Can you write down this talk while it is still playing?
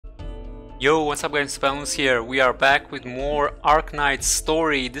Yo, what's up guys, MrPantaloons here. We are back with more Arknights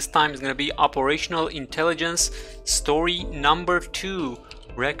story. This time is gonna be Operational Intelligence Story number 2,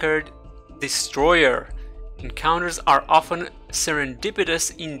 Record Destroyer. Encounters are often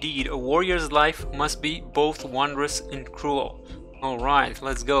serendipitous indeed. A warrior's life must be both wondrous and cruel. Alright,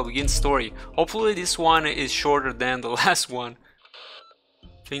 let's go, begin story. Hopefully this one is shorter than the last one.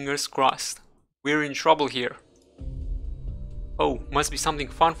 Fingers crossed. We're in trouble here. Oh, must be something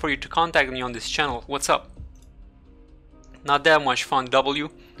fun for you to contact me on this channel. What's up? Not that much fun, W.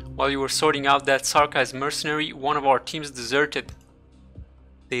 While you were sorting out that sarcasm mercenary, one of our teams deserted.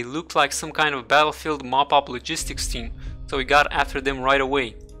 They looked like some kind of battlefield mop-up logistics team, so we got after them right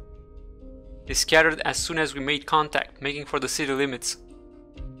away. They scattered as soon as we made contact, making for the city limits.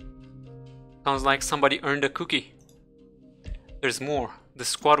 Sounds like somebody earned a cookie. There's more. The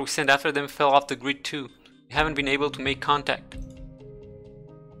squad we sent after them fell off the grid too. We haven't been able to make contact.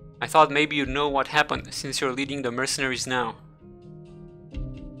 I thought maybe you'd know what happened, since you're leading the mercenaries now.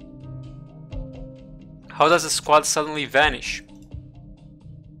 How does the squad suddenly vanish?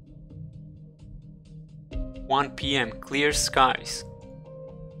 1 PM, clear skies.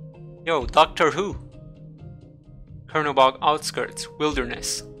 Yo, Doctor Who? Kernobog outskirts,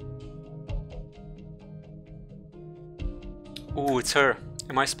 wilderness. Ooh, it's her.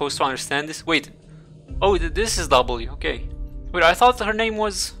 Am I supposed to understand this? Wait. Oh, this is W, okay. Wait, I thought her name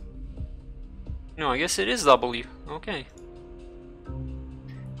was... No, I guess it is W. Okay.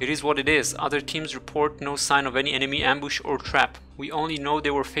 It is what it is. Other teams report no sign of any enemy ambush or trap. We only know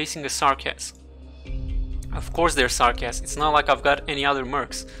they were facing a sarcas. Of course they're sarcas. It's not like I've got any other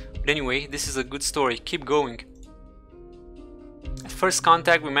mercs. But anyway, this is a good story. Keep going. At first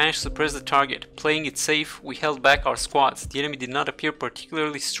contact, we managed to suppress the target. Playing it safe, we held back our squads. The enemy did not appear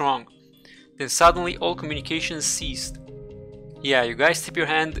particularly strong. Then suddenly all communications ceased. Yeah, you guys tip your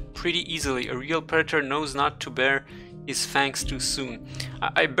hand pretty easily. A real predator knows not to bare his fangs too soon.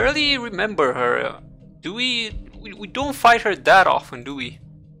 I barely remember her. Do we don't fight her that often, do we?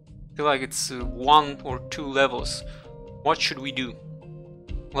 I feel like it's 1 or 2 levels. What should we do?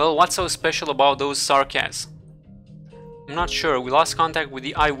 Well, what's so special about those sarcas? I'm not sure. We lost contact with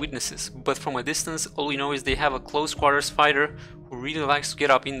the eyewitnesses, but from a distance all we know is they have a close quarters fighter who really likes to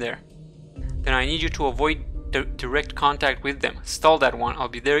get up in there. Then I need you to avoid direct contact with them. Stall that one, I'll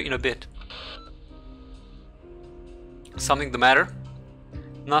be there in a bit. Something the matter?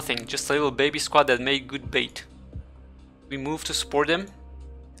 Nothing, just a little baby squad that made good bait. We move to support them?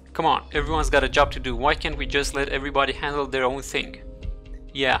 Come on, everyone's got a job to do. Why can't we just let everybody handle their own thing?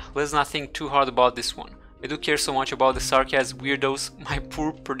 Yeah, let's not think too hard about this one. I do care so much about the sarcasm weirdos my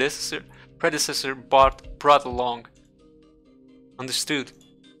poor predecessor brought along. Understood.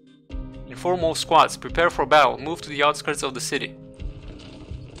 Inform all squads, prepare for battle, move to the outskirts of the city.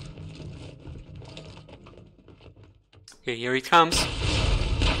 Okay, here he comes.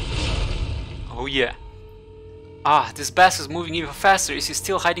 Oh yeah. Ah, this bastard's moving even faster. Is he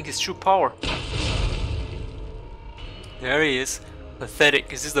still hiding his true power? There he is.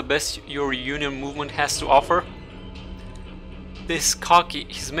 Pathetic. Is this the best your reunion movement has to offer? This cocky,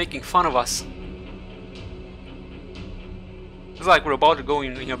 he's making fun of us. It's like we're about to go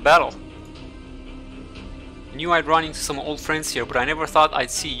in a battle. I knew I'd run into some old friends here, but I never thought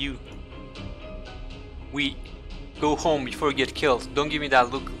I'd see you. We go home before you get killed. Don't give me that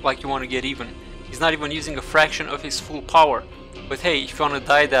look like you want to get even. He's not even using a fraction of his full power. But hey, if you want to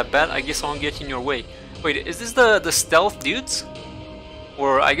die that bad, I guess I won't get in your way. Wait, is this the stealth dudes?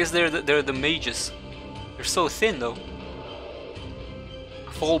 Or I guess they're the mages. They're so thin though.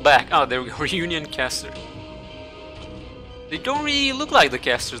 Fall back. Ah, there we go. Reunion caster. They don't really look like the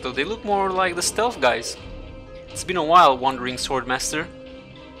casters though. They look more like the stealth guys. It's been a while, Wandering Swordmaster.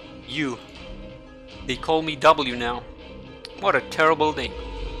 You. They call me W now. What a terrible name.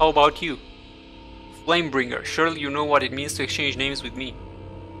 How about you? Flamebringer. Surely you know what it means to exchange names with me.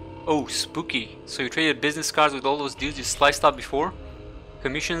 Oh, spooky. So you traded business cards with all those dudes you sliced up before?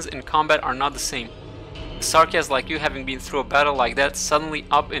 Commissions and combat are not the same. A sarcasm like you having been through a battle like that, suddenly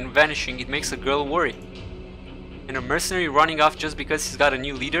up and vanishing, it makes a girl worry. And a mercenary running off just because he's got a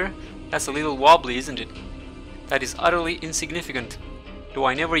new leader? That's a little wobbly, isn't it? That is utterly insignificant. Though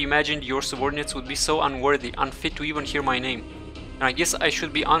I never imagined your subordinates would be so unworthy, unfit to even hear my name. And I guess I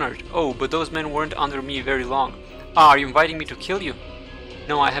should be honored. Oh, but those men weren't under me very long. Ah, are you inviting me to kill you?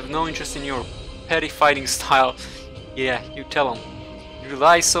 No, I have no interest in your petty fighting style. Yeah, you tell them. You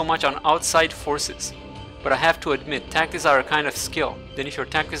rely so much on outside forces. But I have to admit, tactics are a kind of skill. Then if your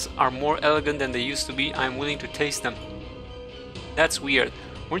tactics are more elegant than they used to be, I am willing to taste them. That's weird.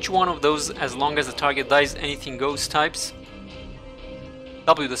 Weren't you one of those as long as the target dies anything goes types?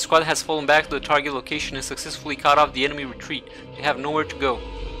 W, the squad has fallen back to the target location and successfully cut off the enemy retreat. They have nowhere to go.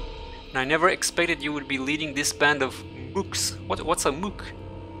 And I never expected you would be leading this band of mooks. What's a mook?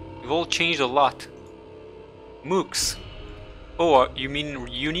 You've all changed a lot. Mooks. Oh, you mean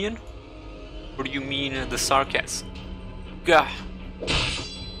reunion? Or do you mean the sarcasm? Gah.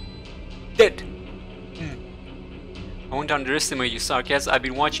 Dead. I won't underestimate you, sarcasm. I've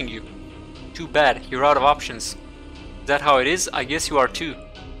been watching you. Too bad, you're out of options. Is that how it is? I guess you are too.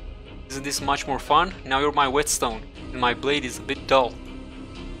 Isn't this much more fun? Now you're my whetstone, and my blade is a bit dull.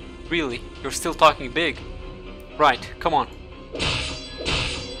 Really? You're still talking big? Right, come on.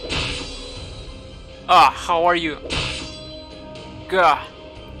 Ah, how are you? Gah.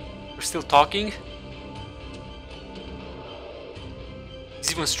 You're still talking?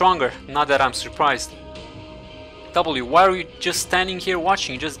 He's even stronger, not that I'm surprised. W, why are you just standing here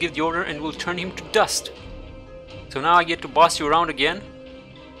watching? Just give the order and we'll turn him to dust. So now I get to boss you around again?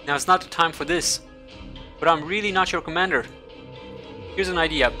 Now it's not the time for this. But I'm really not your commander. Here's an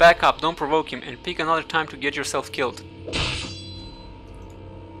idea, back up, don't provoke him, and pick another time to get yourself killed.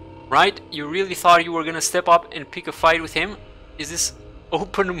 Right? You really thought you were gonna step up and pick a fight with him? Is this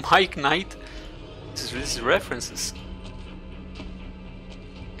open mic night? This is references.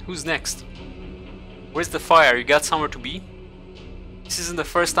 Who's next? Where's the fire? You got somewhere to be? This isn't the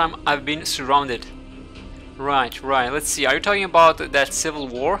first time I've been surrounded. Right, let's see. Are you talking about that civil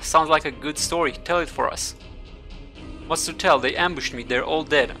war? Sounds like a good story. Tell it for us. What's to tell? They ambushed me. They're all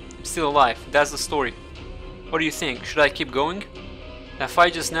dead. I'm still alive. That's the story. What do you think? Should I keep going? That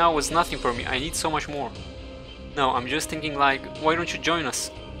fight just now was nothing for me. I need so much more. No, I'm just thinking like, why don't you join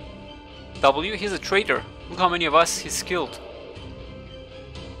us? W, he's a traitor. Look how many of us he's killed.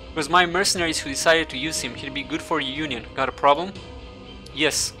 It was my mercenaries who decided to use him. He'd be good for a union. Got a problem?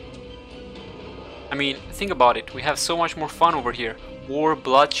 Yes. I mean, think about it. We have so much more fun over here. War,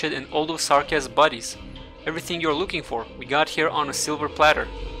 bloodshed, and all those sarcasm buddies. Everything you're looking for, we got here on a silver platter.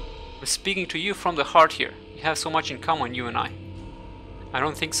 I'm speaking to you from the heart here. We have so much in common, you and I. I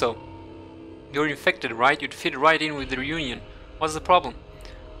don't think so. You're infected, right? You'd fit right in with the reunion. What's the problem?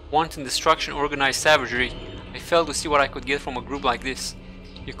 Wanton destruction, organized savagery. I failed to see what I could get from a group like this.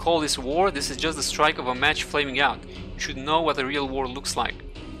 You call this war? This is just the strike of a match flaming out. You should know what a real war looks like.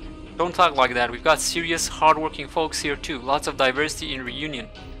 Don't talk like that. We've got serious, hard-working folks here too. Lots of diversity in reunion.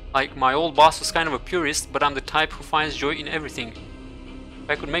 Like, my old boss was kind of a purist, but I'm the type who finds joy in everything. If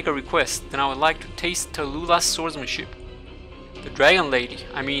I could make a request, then I would like to taste Tallulah's swordsmanship. The Dragon Lady.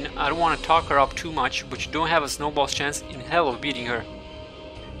 I mean, I don't want to talk her up too much, but you don't have a snowball's chance in hell of beating her.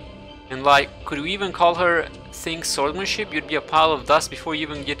 And like, could we even call her thing swordsmanship? You'd be a pile of dust before you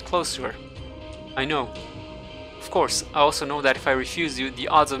even get close to her. I know. Of course, I also know that if I refuse you, the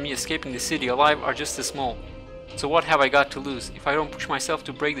odds of me escaping the city alive are just as small. So what have I got to lose? If I don't push myself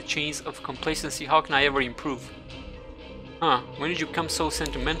to break the chains of complacency, how can I ever improve? Huh, when did you become so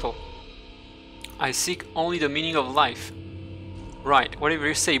sentimental? I seek only the meaning of life. Right, whatever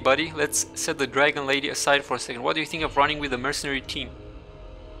you say, buddy. Let's set the Dragon Lady aside for a second. What do you think of running with the mercenary team?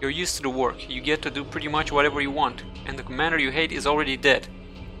 You're used to the work. You get to do pretty much whatever you want. And the commander you hate is already dead.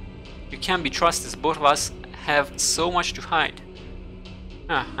 You can't be trusted. Both of us have so much to hide.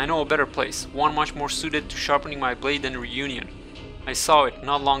 I know a better place. One much more suited to sharpening my blade than reunion. I saw it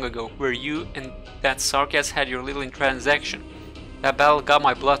not long ago, where you and that sarcasm had your little transaction. That battle got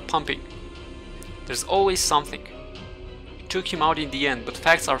my blood pumping. There's always something. You took him out in the end, but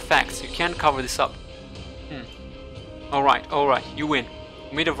facts are facts. You can't cover this up. Alright, you win.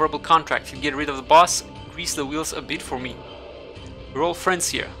 We made a verbal contract. You get rid of the boss, grease the wheels a bit for me. We're all friends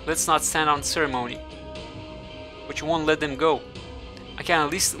here. Let's not stand on ceremony. But you won't let them go. I can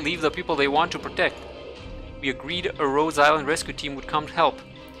at least leave the people they want to protect. We agreed a Rhodes Island rescue team would come to help.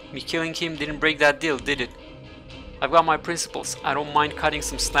 Me killing him didn't break that deal, did it? I've got my principles. I don't mind cutting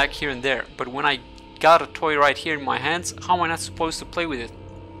some slack here and there, but when I got a toy right here in my hands, how am I not supposed to play with it?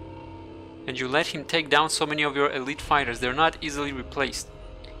 And you let him take down so many of your elite fighters. They're not easily replaced.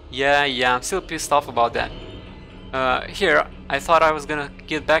 Yeah, I'm still pissed off about that. Here, I thought I was gonna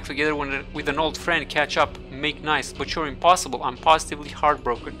get back together with an old friend, catch up, make nice, but you're impossible. I'm positively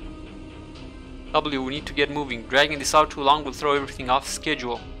heartbroken. W, we need to get moving. Dragging this out too long will throw everything off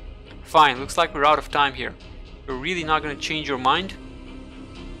schedule. Fine, looks like we're out of time here. You're really not gonna change your mind?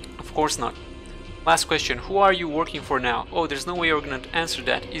 Of course not. Last question, who are you working for now? Oh, there's no way you're gonna answer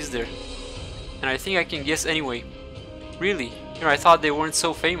that, is there? And I think I can guess anyway. Really? Here, I thought they weren't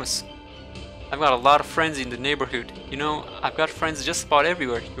so famous. I've got a lot of friends in the neighborhood. You know, I've got friends just about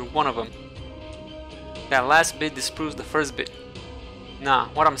everywhere. You're one of them. That last bit disproves the first bit. Nah,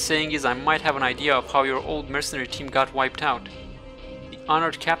 what I'm saying is I might have an idea of how your old mercenary team got wiped out. The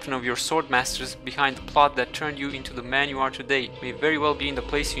honored captain of your swordmasters behind the plot that turned you into the man you are today may very well be in the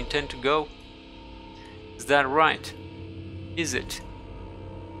place you intend to go. Is that right? Is it?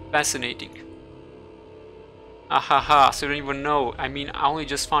 Fascinating. Ahaha, so you don't even know. I mean, I only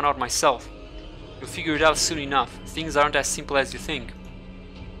just found out myself. You'll figure it out soon enough. Things aren't as simple as you think.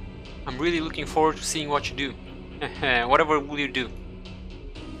 I'm really looking forward to seeing what you do. Whatever will you do?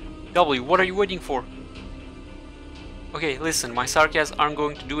 W, what are you waiting for? Okay, listen, my sarcasms aren't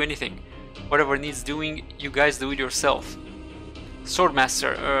going to do anything. Whatever needs doing, you guys do it yourself.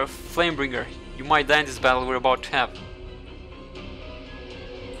 Swordmaster, Flamebringer, you might die in this battle we're about to have.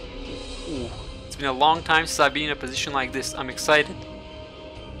 Ooh, it's been a long time since I've been in a position like this. I'm excited.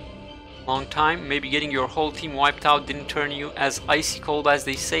 Long time? Maybe getting your whole team wiped out didn't turn you as icy cold as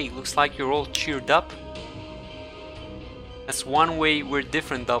they say. Looks like you're all cheered up. That's one way we're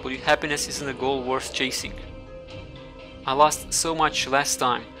different, W. Happiness isn't a goal worth chasing. I lost so much last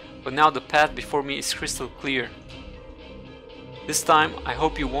time, but now the path before me is crystal clear. This time, I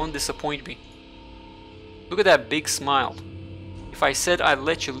hope you won't disappoint me. Look at that big smile. If I said I'd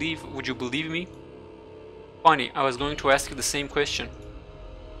let you leave, would you believe me? Funny, I was going to ask you the same question.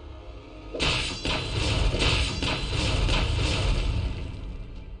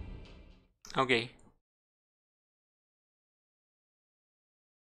 Okay.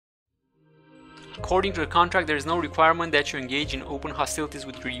 According to the contract, there is no requirement that you engage in open hostilities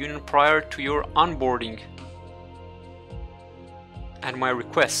with your union prior to your onboarding. At my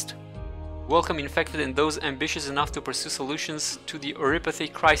request, welcome infected and those ambitious enough to pursue solutions to the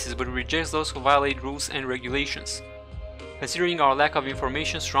Oripathy crisis, but rejects those who violate rules and regulations. Considering our lack of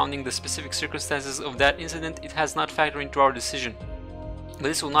information surrounding the specific circumstances of that incident, it has not factored into our decision. But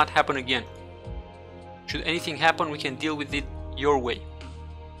this will not happen again. Should anything happen, we can deal with it your way.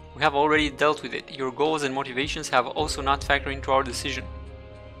 We have already dealt with it. Your goals and motivations have also not factored into our decision.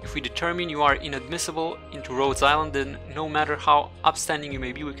 If we determine you are inadmissible into Rhodes Island, then no matter how upstanding you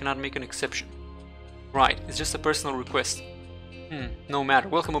may be, we cannot make an exception. Right, it's just a personal request. No matter.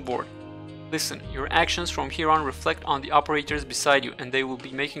 Welcome aboard. Listen, your actions from here on reflect on the operators beside you, and they will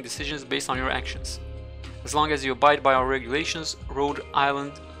be making decisions based on your actions. As long as you abide by our regulations, Rhode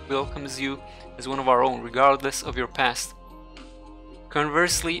Island welcomes you as one of our own, regardless of your past.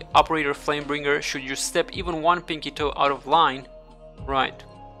 Conversely, Operator Flamebringer, should you step even one pinky toe out of line... Right.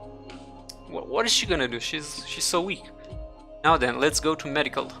 What is she gonna do? She's so weak. Now then, let's go to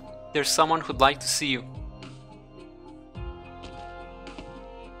medical. There's someone who'd like to see you.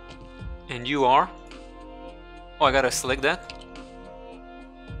 And you are? Oh, I gotta select that.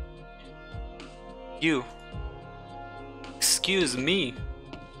 You. Excuse me.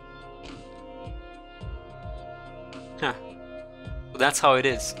 Huh. Well, that's how it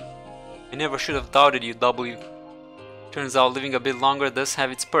is. I never should have doubted you, W. Turns out living a bit longer does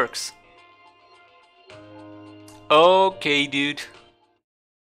have its perks. Okay, dude.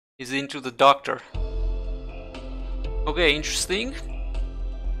 He's into the doctor. Okay, interesting.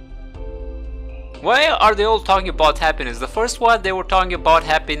 Why are they all talking about happiness? The first one, they were talking about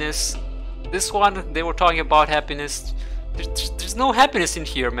happiness. This one, they were talking about happiness. There's no happiness in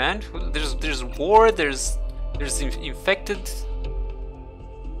here, man. There's war. There's infected.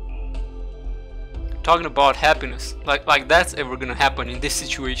 Talking about happiness, like that's ever gonna happen in this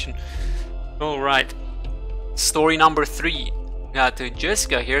situation. All right. Story number 3. Got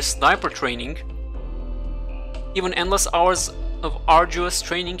Jessica here, sniper training. Even endless hours of arduous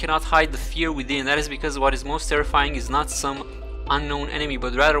training cannot hide the fear within. That is because what is most terrifying is not some unknown enemy,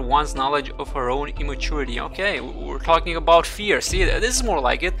 but rather one's knowledge of her own immaturity. Okay, we're talking about fear. See, this is more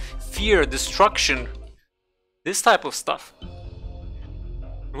like it. Fear, destruction, this type of stuff.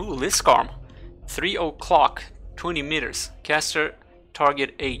 Ooh, Liscarm. 3 o'clock, 20 meters. Caster,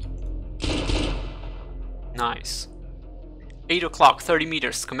 target A. Nice. 8 o'clock, 30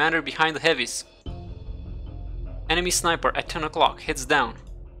 meters. Commander behind the heavies. Enemy sniper at 10 o'clock, heads down.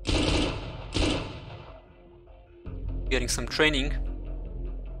 Getting some training.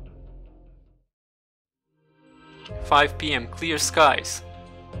 5 PM, clear skies.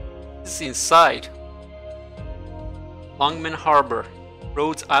 This is inside. Longman Harbor,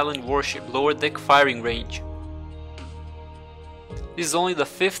 Rhodes Island warship, lower deck firing range. This is only the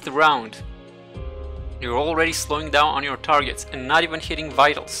 5th round. You're already slowing down on your targets and not even hitting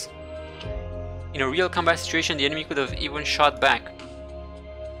vitals. In a real combat situation, the enemy could have even shot back.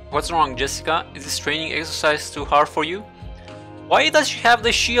 What's wrong, Jessica? Is this training exercise too hard for you? Why does she have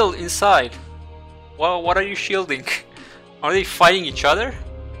the shield inside? Well, what are you shielding? Are they fighting each other?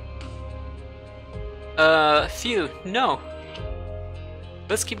 Phew, no.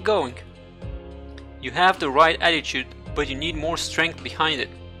 Let's keep going. You have the right attitude, but you need more strength behind it.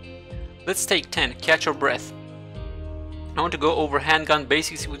 Let's take 10, catch your breath. I want to go over handgun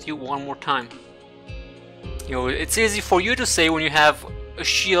basics with you one more time. You know, it's easy for you to say when you have a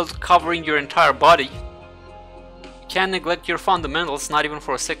shield covering your entire body. You can't neglect your fundamentals, not even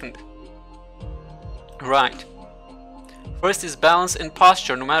for a second. Right. First is balance and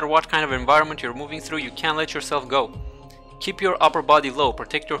posture. No matter what kind of environment you're moving through, you can't let yourself go. Keep your upper body low,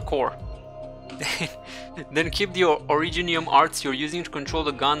 protect your core. Then keep the originium arts you're using to control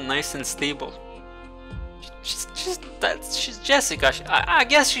the gun nice and stable. She's Jessica. I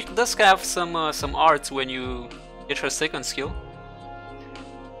guess she does have some arts when you get her second skill.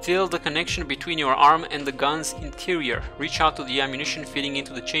 Feel the connection between your arm and the gun's interior. Reach out to the ammunition feeding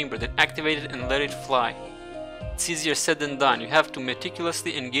into the chamber, then activate it and let it fly. It's easier said than done. You have to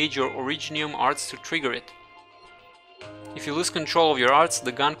meticulously engage your originium arts to trigger it. If you lose control of your arts,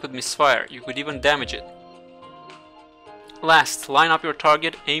 the gun could misfire. You could even damage it. Last, line up your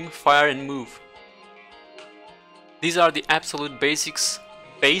target, aim, fire and move. These are the absolute basics,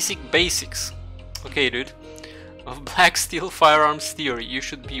 basics, okay dude, of black steel firearms theory. You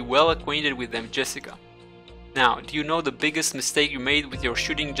should be well acquainted with them, Jessica. Now, do you know the biggest mistake you made with your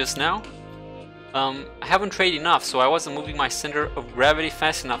shooting just now? I haven't trained enough, so I wasn't moving my center of gravity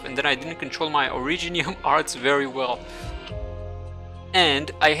fast enough, and then I didn't control my originium arts very well.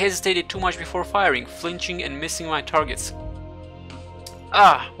 And I hesitated too much before firing, flinching and missing my targets.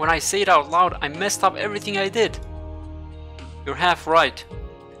 When I say it out loud, I messed up everything I did. You're half right.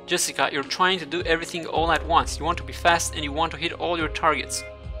 Jessica, you're trying to do everything all at once. You want to be fast and you want to hit all your targets.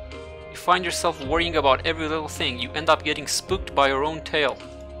 You find yourself worrying about every little thing. You end up getting spooked by your own tail.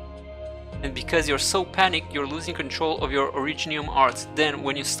 And because you're so panicked, you're losing control of your originium arts. Then,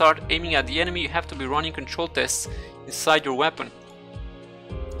 when you start aiming at the enemy, you have to be running control tests inside your weapon.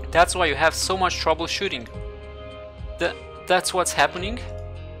 That's why you have so much trouble shooting. That's what's happening?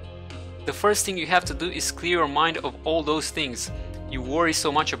 The first thing you have to do is clear your mind of all those things you worry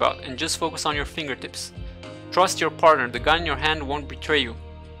so much about and just focus on your fingertips. Trust your partner, the gun in your hand won't betray you.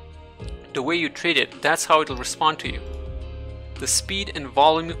 The way you treat it, that's how it'll respond to you. The speed and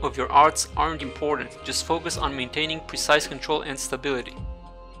volume of your arts aren't important, just focus on maintaining precise control and stability.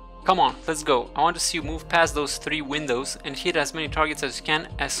 Come on, let's go. I want to see you move past those 3 windows and hit as many targets as you can,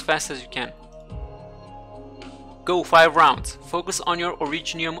 as fast as you can. Go 5 rounds. Focus on your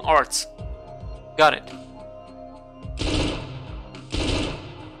originium arts. Got it.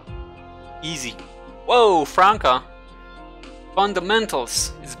 Easy. Whoa, Franca.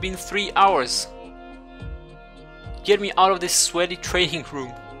 Fundamentals. It's been 3 hours. Get me out of this sweaty training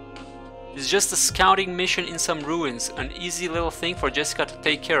room. It's just a scouting mission in some ruins, an easy little thing for Jessica to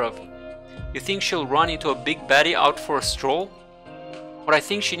take care of. You think she'll run into a big baddie out for a stroll? What I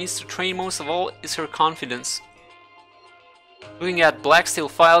think she needs to train most of all is her confidence. Looking at Black Steel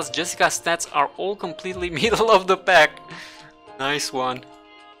files, Jessica's stats are all completely middle of the pack. Nice one.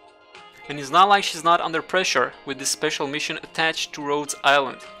 And it's not like she's not under pressure with this special mission attached to Rhodes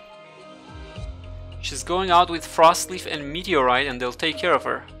Island. She's going out with Frostleaf and Meteorite and they'll take care of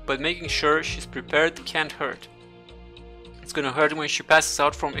her, but making sure she's prepared can't hurt. It's gonna hurt when she passes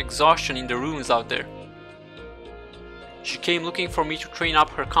out from exhaustion in the ruins out there. She came looking for me to train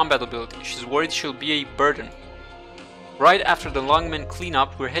up her combat ability. She's worried she'll be a burden. Right after the Lungmen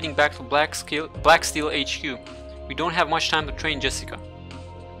cleanup, we're heading back to Black Steel HQ. We don't have much time to train Jessica.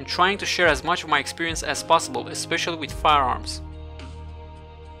 I'm trying to share as much of my experience as possible, especially with firearms.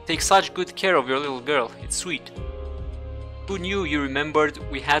 Take such good care of your little girl, it's sweet. Who knew you remembered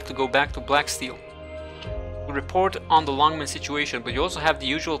we had to go back to Black Steel? We'll report on the Lungmen situation, but you also have the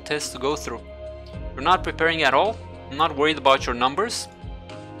usual tests to go through. You're not preparing at all? I'm not worried about your numbers.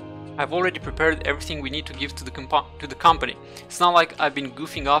 I've already prepared everything we need to give to the company. It's not like I've been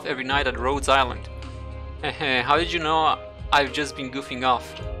goofing off every night at Rhodes Island. How did you know I've just been goofing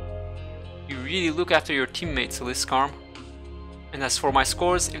off? You really look after your teammates, Liscarm. And as for my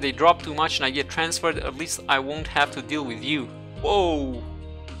scores, if they drop too much and I get transferred, at least I won't have to deal with you. Whoa!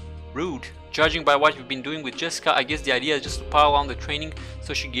 Rude. Judging by what you've been doing with Jessica, I guess the idea is just to pile on the training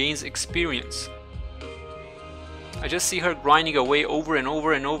so she gains experience. I just see her grinding away over and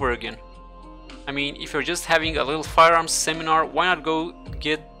over and over again. I mean, if you're just having a little firearms seminar, why not go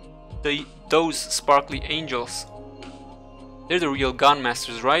get those sparkly angels? They're the real gun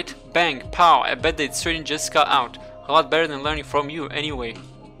masters, right? Bang, pow, I bet they'd straighten Jessica out. A lot better than learning from you anyway.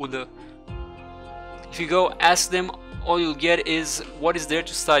 If you go ask them, all you'll get is what is there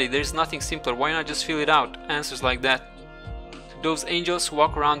to study. There's nothing simpler. Why not just feel it out? Answers like that. To those angels who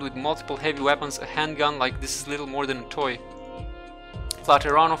walk around with multiple heavy weapons, a handgun like this is little more than a toy.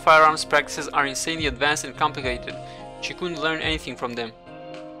 Flaterano firearms practices are insanely advanced and complicated. She couldn't learn anything from them.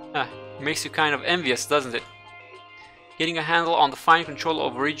 Makes you kind of envious, doesn't it? Getting a handle on the fine control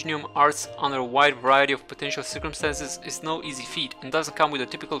of Originium arts under a wide variety of potential circumstances is no easy feat and doesn't come with a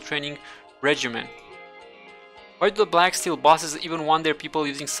typical training regimen. Why do the Black Steel bosses even want their people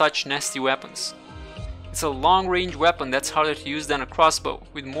using such nasty weapons? It's a long-range weapon that's harder to use than a crossbow,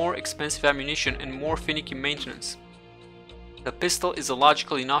 with more expensive ammunition and more finicky maintenance. The pistol is a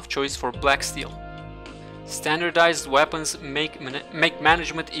logical enough choice for Black Steel. Standardized weapons make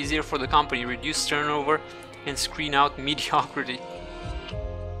management easier for the company, reduce turnover, and screen out mediocrity.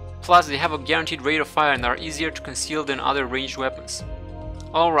 Plus, they have a guaranteed rate of fire and are easier to conceal than other ranged weapons.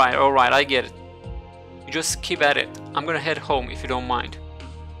 Alright, I get it. You just keep at it. I'm gonna head home if you don't mind.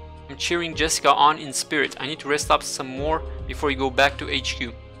 I'm cheering Jessica on in spirit. I need to rest up some more before you go back to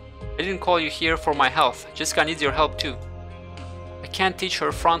HQ. I didn't call you here for my health. Jessica needs your help too. I can't teach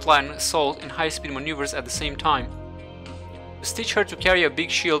her frontline assault and high-speed maneuvers at the same time. Just teach her to carry a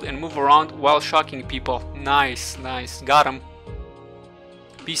big shield and move around while shocking people. Nice, got him.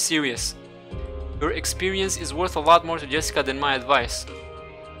 Be serious. Your experience is worth a lot more to Jessica than my advice.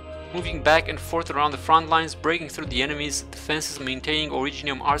 Moving back and forth around the front lines, breaking through the enemy's defenses, maintaining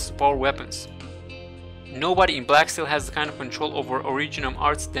Originium arts to power weapons. Nobody in Black Steel has the kind of control over Originium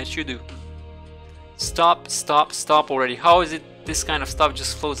arts that you do. Stop already. How is it this kind of stuff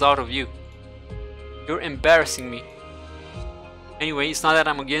just flows out of you? You're embarrassing me. Anyway, it's not that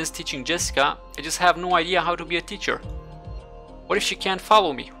I'm against teaching Jessica, I just have no idea how to be a teacher. What if she can't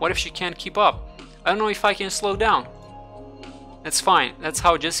follow me? What if she can't keep up? I don't know if I can slow down. That's fine, that's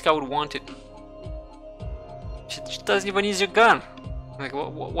how Jessica would want it. She doesn't even use your gun. Like,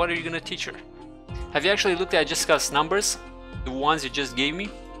 what are you gonna teach her? Have you actually looked at Jessica's numbers? The ones you just gave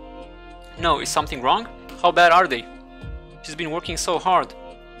me? No, is something wrong? How bad are they? She's been working so hard.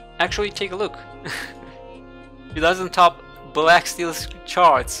 Actually, take a look. She doesn't top Black Steel's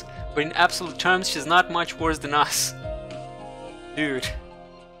charts, but in absolute terms, she's not much worse than us. Dude.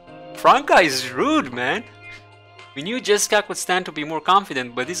 Franca is rude, man. We knew Jessica could stand to be more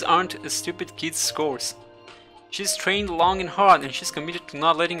confident, but these aren't a stupid kid's scores. She's trained long and hard, and she's committed to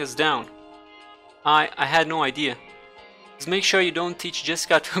not letting us down. I had no idea. Just make sure you don't teach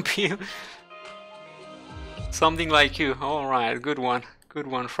Jessica to be something like you. Alright, good one,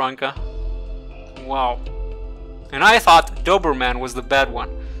 Franca. Wow. And I thought Doberman was the bad one.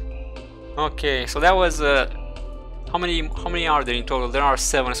 Okay, so that was how many are there in total? There are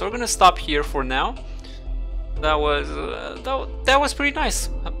 7. So we're gonna stop here for now. That was pretty nice.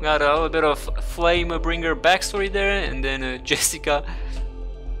 Got a little bit of Flamebringer backstory there, and then Jessica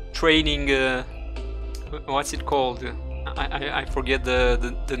training. What's it called? I forget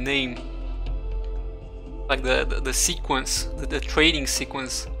the name. Like the sequence, the training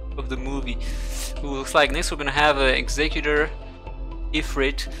sequence of the movie. It looks like next we're gonna have an Executor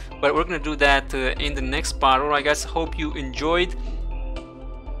Ifrit, but we're gonna do that in the next part. Alright guys, hope you enjoyed.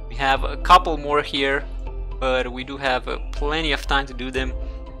 We have a couple more here, but we do have plenty of time to do them.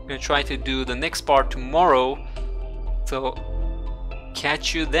 I'm gonna try to do the next part tomorrow, so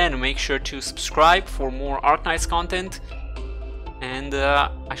catch you then. Make sure to subscribe for more Arknights content, and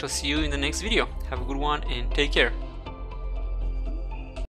I shall see you in the next video. Have a good one and take care.